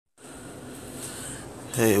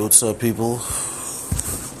Hey, what's up, people?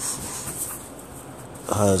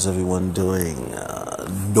 How's everyone doing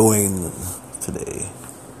today?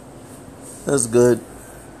 That's good.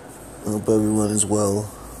 Hope everyone is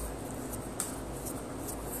well.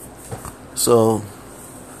 So,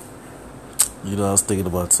 I was thinking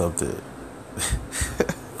about something.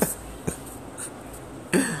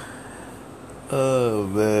 Oh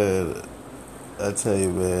man, I tell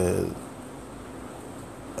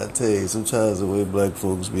you, sometimes the way black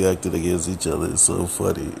folks be acting against each other is so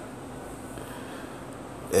funny.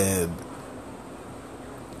 And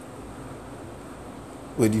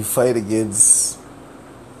when you fight against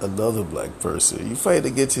another black person, you fight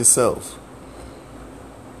against yourself.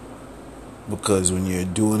 Because when you're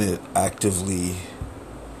doing it actively,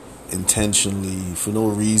 intentionally, for no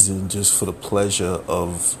reason, just for the pleasure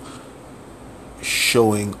of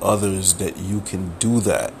showing others that you can do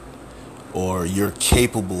that, or you're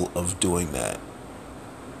capable of doing that.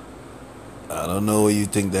 I don't know what you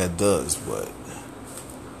think that does, but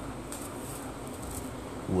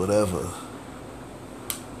whatever.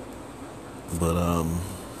 But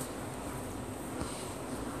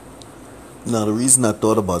now the reason I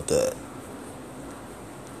thought about that,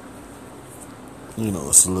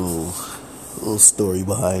 it's a little story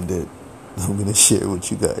behind it. I'm gonna share with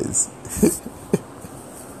you guys,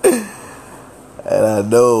 and I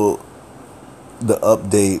know the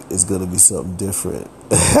update is gonna be something different.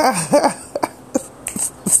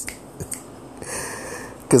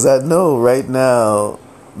 Because I know right now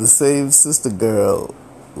the same sister girl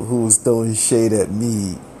who's throwing shade at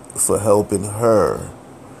me for helping her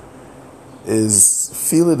is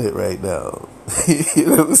feeling it right now. You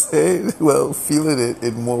know what I'm saying? Well, feeling it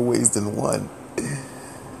in more ways than one.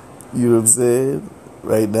 You know what I'm saying?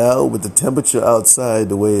 Right now, with the temperature outside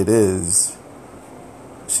the way it is,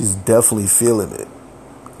 she's definitely feeling it.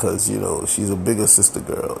 Because, she's a bigger sister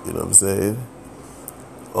girl. You know what I'm saying?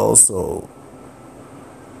 Also,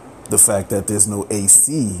 the fact that there's no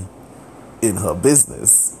AC in her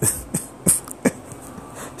business.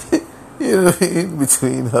 You know what I mean?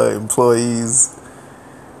 Between her employees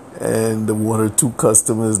and the one or two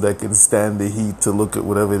customers that can stand the heat to look at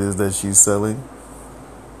whatever it is that she's selling.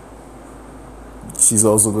 She's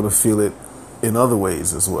also going to feel it in other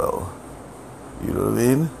ways as well. You know what I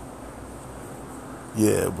mean?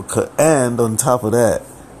 Yeah, and on top of that,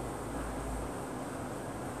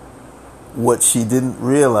 what she didn't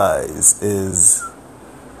realize is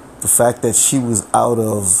the fact that she was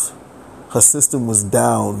her system was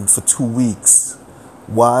down for 2 weeks.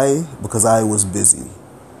 Why? Because I was busy.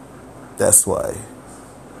 That's why.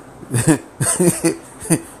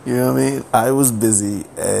 You know what I mean? I was busy,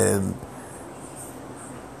 and,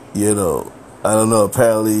 I don't know,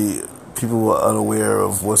 apparently people were unaware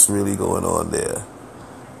of what's really going on there.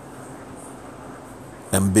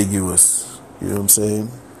 Ambiguous. You know what I'm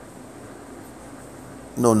saying?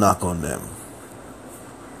 No knock on them.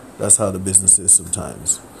 That's how the business is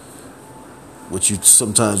sometimes. What you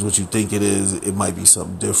think it is, it might be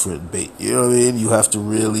something different. You know what I mean? You have to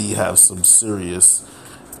really have some serious,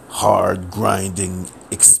 hard, grinding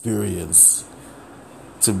experience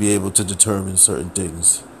to be able to determine certain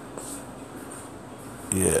things.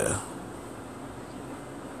 Yeah.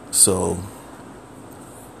 So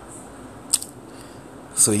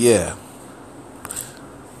yeah.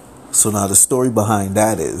 So now the story behind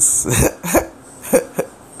that is,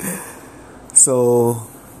 so,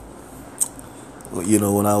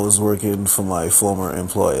 when I was working for my former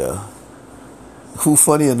employer, who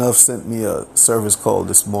funny enough sent me a service call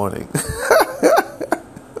this morning.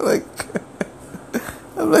 I'm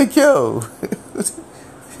like, yo,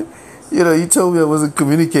 you told me I wasn't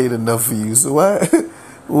communicating enough for you, so why?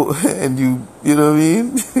 And you know what I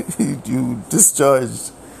mean? you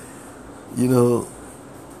discharged, you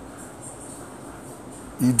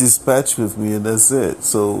dispatch with me, and that's it.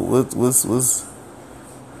 So what's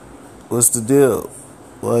the deal?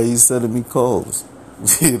 Why are you sending me calls?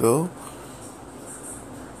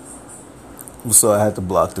 So I had to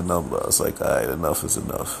block the number. I was like, all right, enough is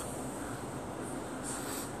enough.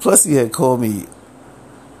 Plus, he had called me,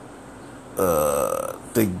 I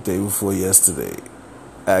think day before yesterday,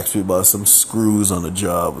 asked me about some screws on the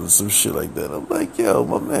job and some shit like that. I'm like, yo,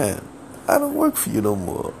 my man, I don't work for you no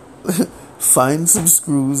more. Find some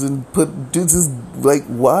screws and do this. Like,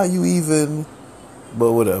 why you even?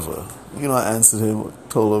 But whatever. I answered him,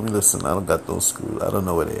 told him, listen, I don't got those screws. I don't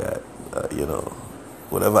know where they at.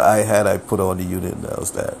 Whatever I had, I put on the unit, and that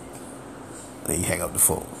was that. And he hang up the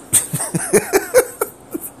phone.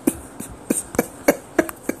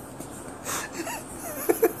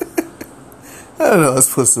 I don't know, I was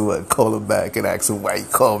supposed to call him back and ask him why he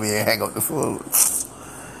called me and hang up the phone.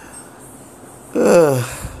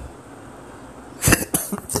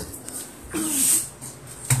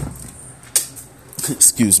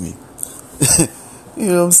 Excuse me. You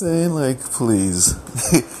know what I'm saying? Like, please.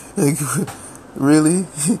 Like, really?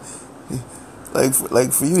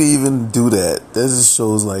 Like for you to even do that just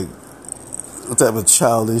shows like what type of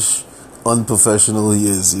childish, unprofessional he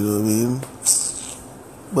is. You know what I mean?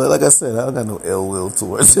 But like I said, I don't got no ill will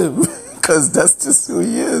towards him because that's just who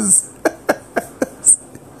he is.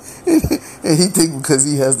 And he think because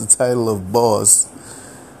he has the title of boss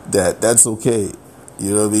that's okay.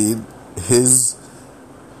 You know what I mean? His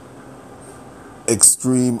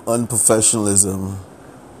extreme unprofessionalism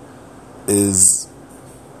is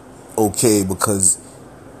okay because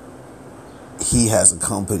he has a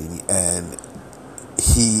company and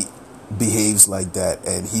he behaves like that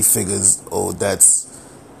and he figures, oh, that's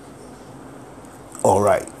all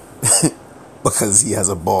right. Because he has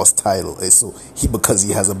a boss title. And so because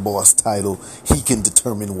he has a boss title, he can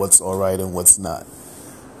determine what's all right and what's not.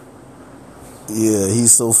 Yeah,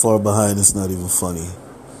 he's so far behind it's not even funny.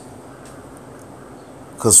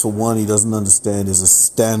 Because for one, he doesn't understand there's a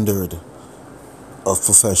standard of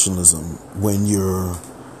professionalism when you're,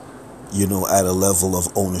 at a level of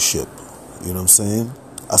ownership. You know what I'm saying?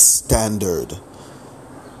 A standard.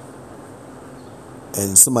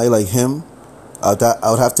 And somebody like him, I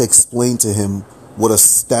would have to explain to him what a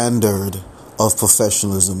standard of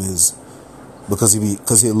professionalism is, because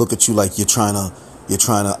he'll look at you like you're trying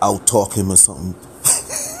to out-talk him or something.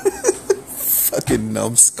 Fucking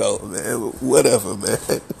numbskull, man. Whatever, man.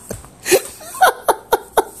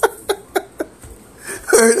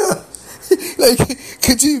 Heard up. Like,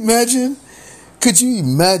 could you imagine?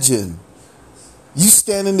 You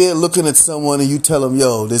standing there looking at someone and you tell him,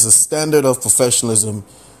 yo, there's a standard of professionalism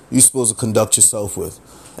you're supposed to conduct yourself with.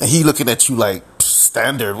 And he looking at you like,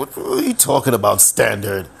 standard? What are you talking about,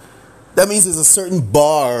 standard? That means there's a certain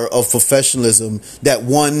bar of professionalism that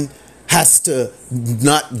one has to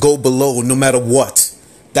not go below no matter what.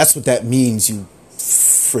 That's what that means, you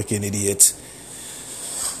freaking idiot.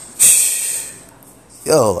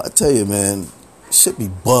 Yo, I tell you, man, shit be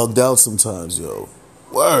bugged out sometimes, yo.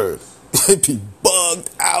 Word. It be bugged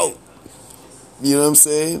out. You know what I'm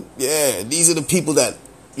saying? Yeah, these are the people that,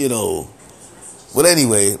 But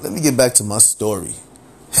anyway, let me get back to my story.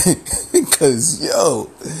 Because,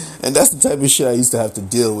 and that's the type of shit I used to have to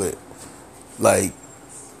deal with. Like,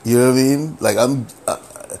 you know what I mean? Like,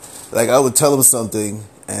 I would tell him something,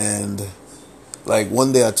 and, like,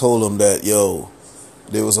 one day I told him that,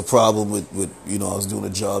 there was a problem with I was doing a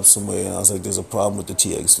job somewhere, and I was like, there's a problem with the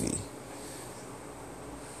TXV.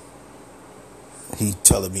 He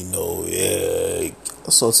telling me no, yeah,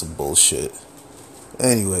 all sorts of bullshit.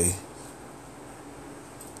 Anyway,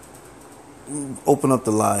 open up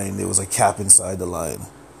the line. There was a cap inside the line.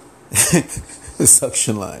 The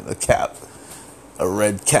suction line, a cap, a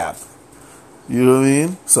red cap. You know what I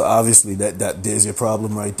mean? So obviously that there's your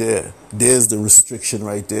problem right there. There's the restriction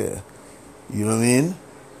right there. You know what I mean?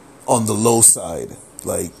 On the low side,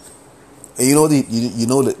 like, and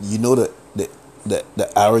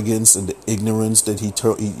the arrogance and the ignorance that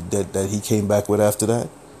he came back with after that.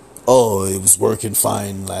 Oh, it was working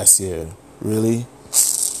fine last year. Really?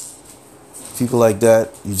 People like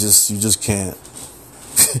that, you just can't.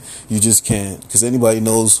 You just can't, because anybody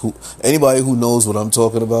who knows what I'm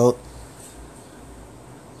talking about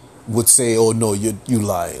would say, "Oh no, you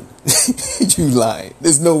lying, you lying."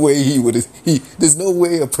 There's no way there's no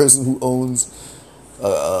way a person who owns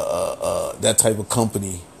that type of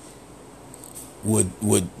company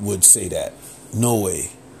would say that. No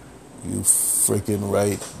way. You freaking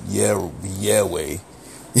right. Yeah way.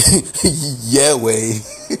 Yeah way.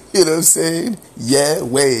 You know what I'm saying? Yeah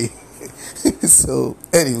way. So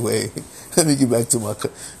anyway, let me get back to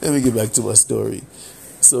my story.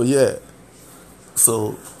 So yeah.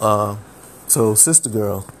 So sister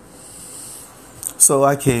girl. So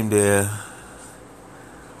I came there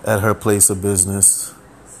at her place of business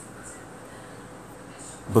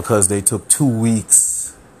because they took 2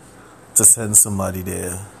 weeks to send somebody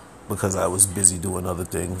there because I was busy doing other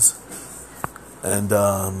things. And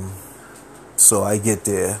so I get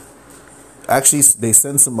there. Actually, they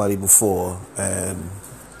sent somebody before, and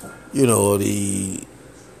the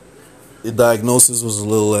diagnosis was a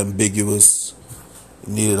little ambiguous. It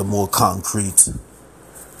needed a more concrete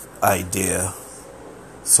idea.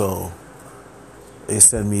 So they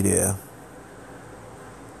sent me there.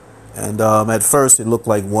 And at first it looked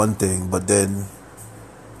like one thing, but then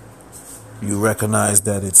you recognize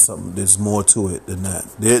that it's something. There's more to it than that.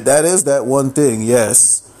 That is that one thing,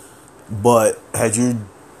 yes. But had you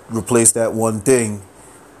replaced that one thing,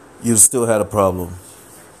 you still had a problem.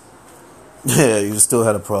 Yeah, you still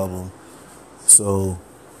had a problem. So,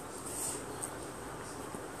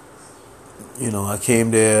 I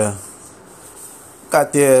came there,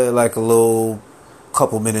 got there like a little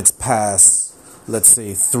couple minutes past, let's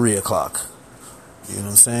say 3 o'clock. You know what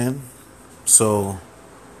I'm saying? So,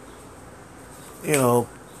 you know,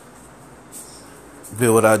 did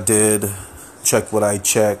what I did, checked what I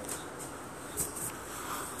checked,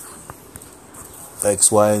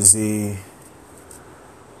 X, Y, and Z.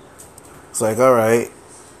 It's like, all right.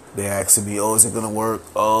 They asking me, oh, is it gonna work?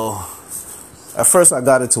 Oh, at first I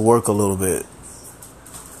got it to work a little bit,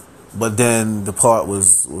 but then the part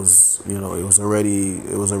was it was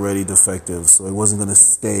already defective, so it wasn't gonna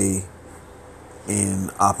stay in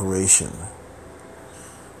operation.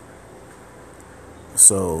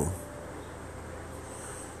 So,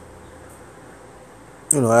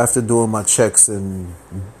 after doing my checks and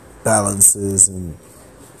balances, and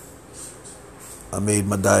I made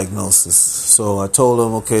my diagnosis. So I told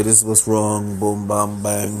them, okay, this is what's wrong. Boom, bam,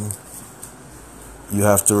 bang. You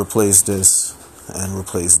have to replace this and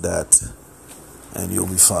replace that, and you'll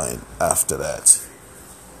be fine after that.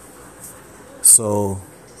 So,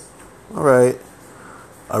 all right.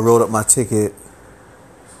 I wrote up my ticket,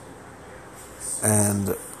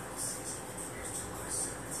 and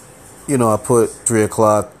I put 3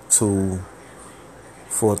 o'clock to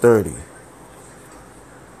 4:30.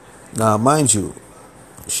 Now, mind you,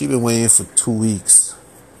 she been waiting for 2 weeks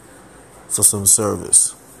for some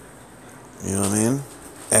service. You know what I mean?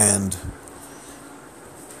 And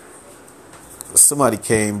somebody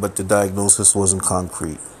came, but the diagnosis wasn't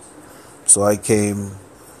concrete. So I came,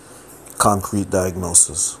 concrete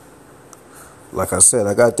diagnosis. Like I said,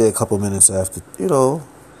 I got there a couple minutes after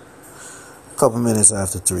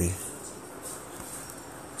 3.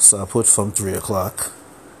 So I put from 3 o'clock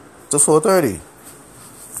to 4:30.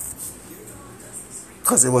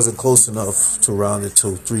 Because it wasn't close enough to round it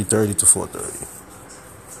to 3:30 to 4:30.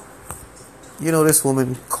 This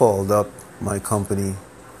woman called up my company,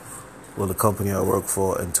 the company I work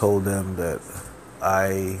for, and told them that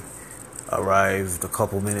I arrived a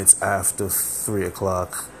couple minutes after 3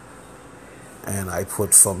 o'clock, and I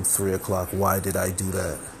put from 3 o'clock. Why did I do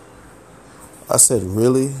that? I said,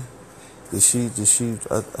 really? Did she,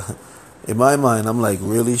 in my mind, I'm like,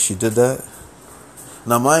 really? She did that?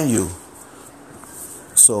 Now, mind you,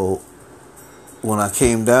 so when I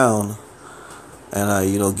came down and I,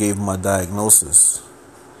 gave my diagnosis,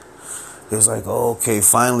 it was like, oh, okay,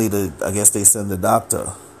 finally, I guess they send the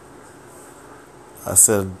doctor. I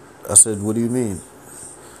said, what do you mean?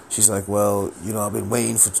 She's like, well, I've been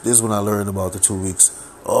waiting for, this is when I learned about the 2 weeks.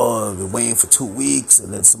 Oh, I've been waiting for 2 weeks,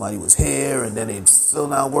 and then somebody was here, and then it's still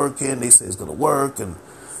not working. They say it's going to work, and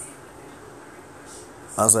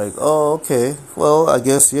I was like, oh, okay. Well, I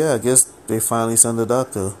guess they finally sent the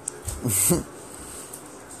doctor.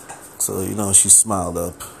 So, she smiled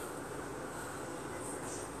up.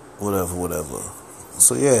 Whatever.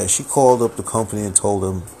 So, yeah, she called up the company and told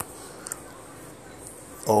them,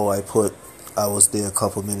 oh, I was there a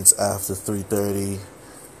couple minutes after 3:30,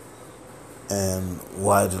 and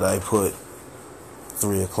why did I put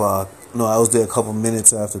 3 o'clock? No, I was there a couple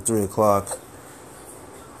minutes after 3 o'clock,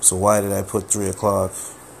 so why did I put 3 o'clock?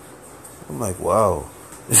 I'm like, wow.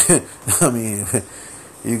 I mean,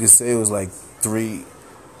 you could say it was like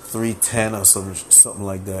 3:10 or something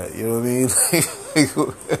like that. You know what I mean?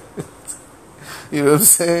 You know what I'm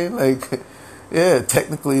saying? Like, yeah,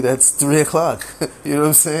 technically that's 3 o'clock. You know what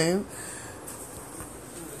I'm saying?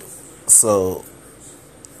 So,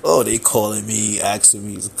 they calling me, asking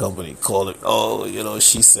me, the company calling,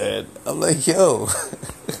 she said. I'm like, yo.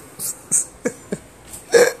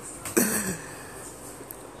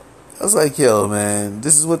 I was like, yo, man,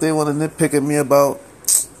 this is what they want to nitpick at me about.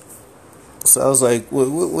 So I was like, what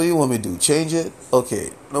do you want me to do? Change it?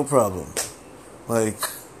 Okay, no problem. Like,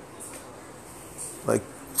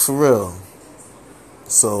 for real.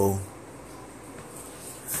 So,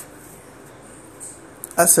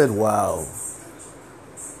 I said, wow.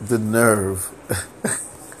 The nerve.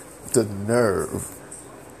 The nerve.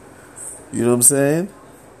 You know what I'm saying?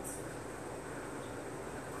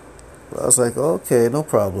 I was like, okay, no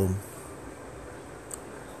problem.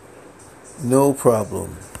 No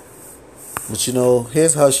problem. But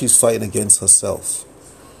here's how she's fighting against herself.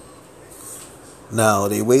 Now,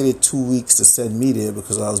 they waited 2 weeks to send me there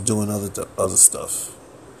because I was doing other stuff.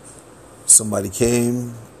 Somebody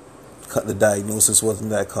came, the diagnosis wasn't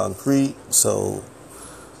that concrete, so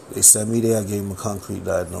they sent me there. I gave them a concrete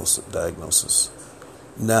diagnosis.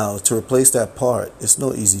 Now, to replace that part, it's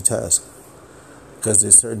no easy task because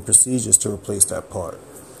there's certain procedures to replace that part.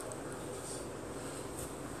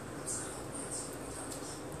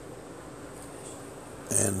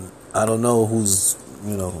 And I don't know who's,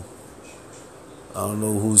 I don't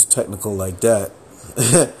know who's technical like that.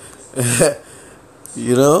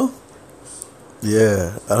 You know?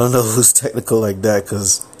 Yeah, I don't know who's technical like that,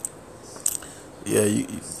 because yeah,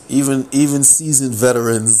 even seasoned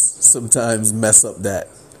veterans sometimes mess up that.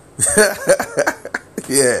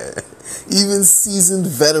 Yeah, even seasoned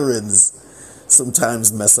veterans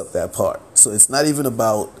sometimes mess up that part. So it's not even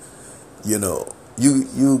about, you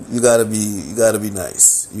gotta be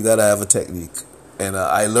nice. You gotta have a technique, and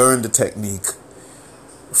I learned the technique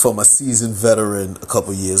from a seasoned veteran a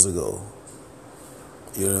couple years ago.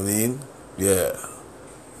 You know what I mean? Yeah.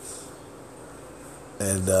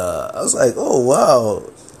 And I was like, oh wow,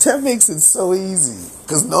 that makes it so easy.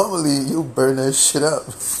 Because normally you burn that shit up.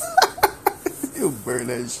 You burn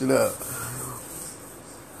that shit up.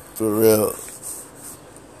 For real.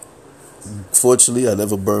 Fortunately, I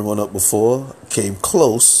never burned one up before. Came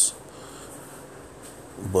close,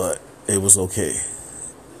 but it was okay.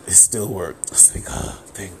 It still worked. I was like,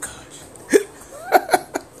 thank God.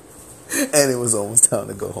 And it was almost time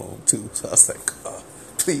to go home too. So I was like,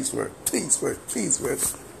 please work, please work, please work.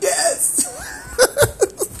 Yes!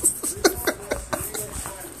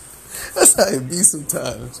 That's how it be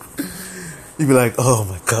sometimes. You be like, oh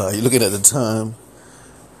my God, you're looking at the time.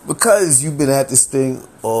 Because you've been at this thing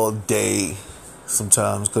all day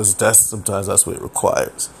sometimes, because sometimes that's what it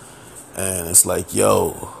requires. And it's like,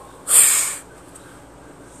 yo,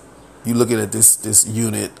 you looking at this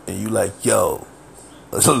unit and you like, yo,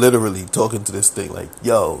 literally talking to this thing like,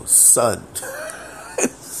 yo, son,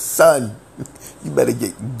 son, you better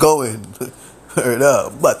get going. Heard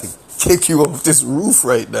up. I'm about to kick you off this roof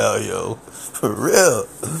right now, yo. For real.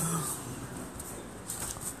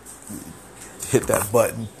 Hit that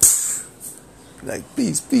button. Like,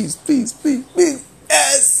 peace, peace, peace, peace, peace.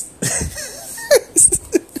 Yes!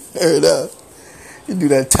 Heard up. You do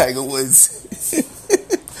that Tiger Woods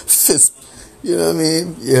fist. You know what I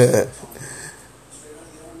mean? Yeah.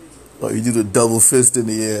 Or you do the double fist in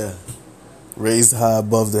the air. Raised high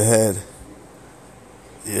above the head.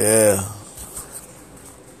 Yeah.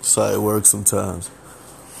 That's how it works sometimes.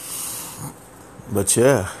 But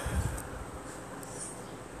yeah.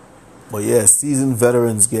 But yeah, seasoned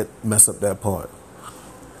veterans mess up that part.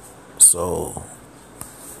 So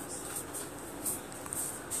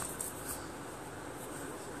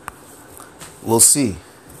we'll see.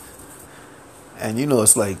 And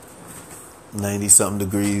it's like 90 something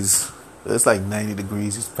degrees. It's like 90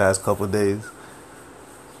 degrees these past couple of days.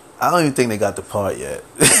 I don't even think they got the part yet.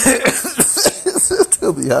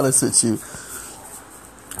 To be honest with you.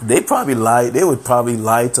 They would probably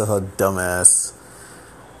lie to her dumbass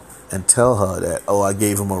and tell her that, oh, I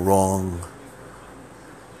gave him a wrong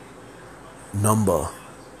number.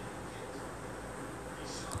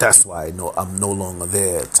 That's why I'm no longer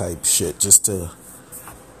there type shit. Just to,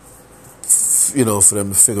 for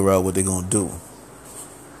them to figure out what they're going to do.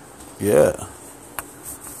 Yeah.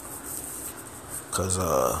 Because,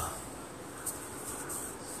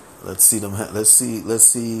 let's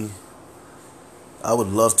see. I would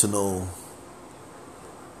love to know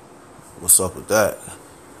what's up with that.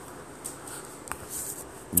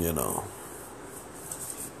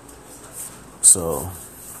 So,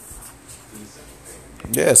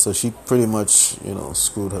 yeah, so she pretty much,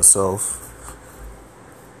 screwed herself.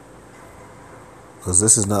 Because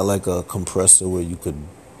this is not like a compressor where you could,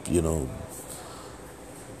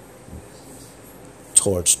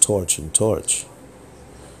 torch.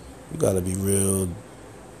 You gotta be real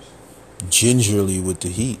gingerly with the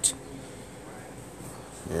heat.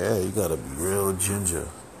 Yeah, you gotta be real ginger.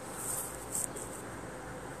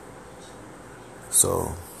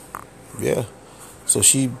 So, yeah. So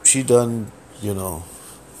she done,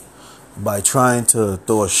 by trying to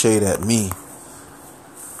throw a shade at me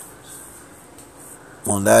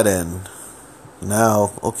on that end.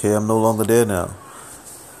 Now, okay, I'm no longer there now.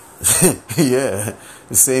 Yeah,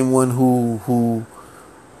 the same one who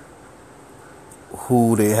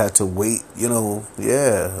they had to wait,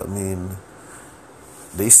 yeah, I mean,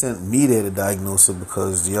 they sent me there to diagnose it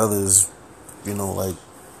because the others, like,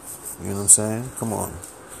 you know what I'm saying? Come on.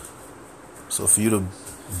 So for you to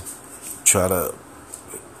try to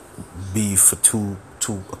be for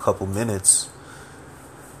a couple minutes,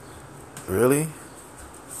 really?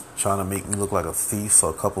 Trying to make me look like a thief for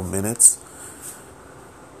a couple minutes?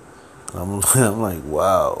 I'm like,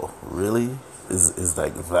 wow, really? Is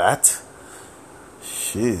like that?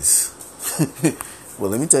 Jeez. Well,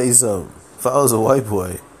 let me tell you something. If I was a white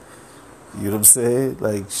boy, you know what I'm saying?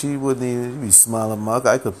 Like, she wouldn't even be smiling.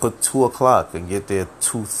 I could put 2 o'clock and get there at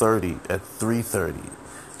 2:30, at 3:30.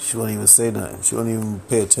 She won't even say nothing. She won't even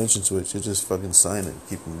pay attention to it. She'll just fucking sign it,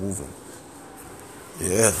 keep it moving.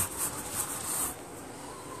 Yeah.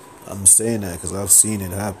 I'm saying that because I've seen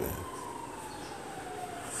it happen.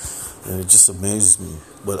 And it just amazes me.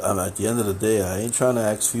 But at the end of the day, I ain't trying to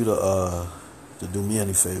ask you to do me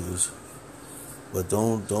any favors. But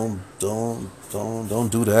don't do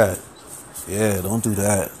that. Yeah, don't do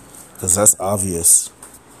that. Because that's obvious.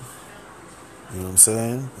 You know what I'm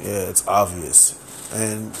saying? Yeah, it's obvious.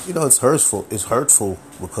 And, it's hurtful. It's hurtful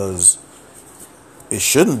because it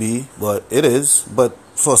shouldn't be, but it is. But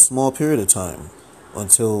for a small period of time.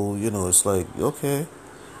 Until, it's like, okay.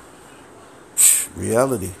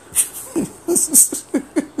 Reality.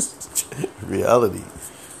 Reality.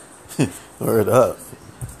 Word up.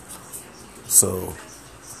 So,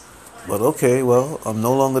 but okay, well, I'm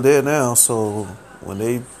no longer there now. So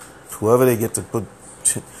whoever they get to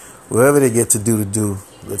do,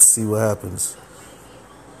 let's see what happens.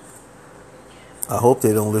 I hope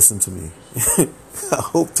they don't listen to me. I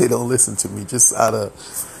hope they don't listen to me just out of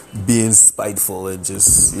being spiteful and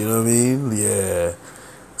just, you know what I mean? Yeah.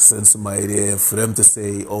 Send somebody there for them to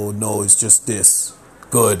say, oh no, it's just this.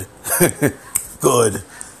 Good. Good.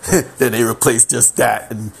 Then they replace just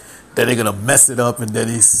that, and then they're gonna mess it up, and then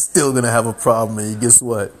he's still gonna have a problem. And guess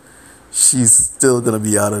what? She's still gonna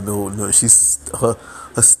be out of no. Her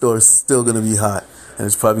store's still gonna be hot, and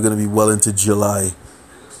it's probably gonna be well into July.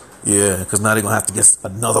 Yeah, because now they're gonna have to get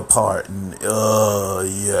another part. And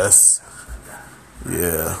yes,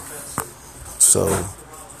 yeah. So.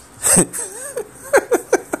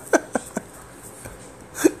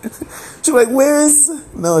 She's like, where is?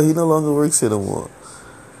 No, he no longer works here no more.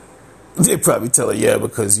 They probably tell her, yeah,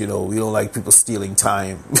 because, we don't like people stealing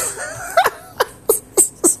time.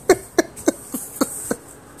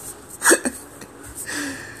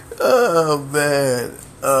 Oh, man.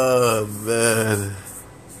 Oh, man.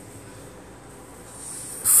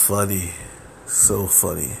 Funny. So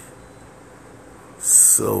funny.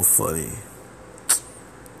 So funny.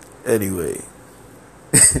 Anyway.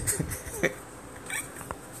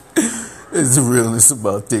 It's the Realness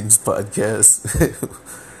About Things podcast.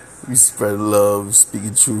 We spread love,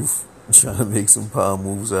 speaking truth, trying to make some power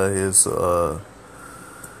moves out here. So,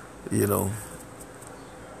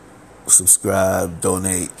 subscribe,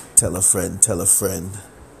 donate, tell a friend.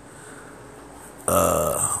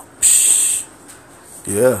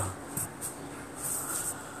 Yeah.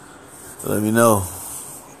 Let me know.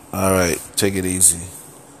 All right, take it easy.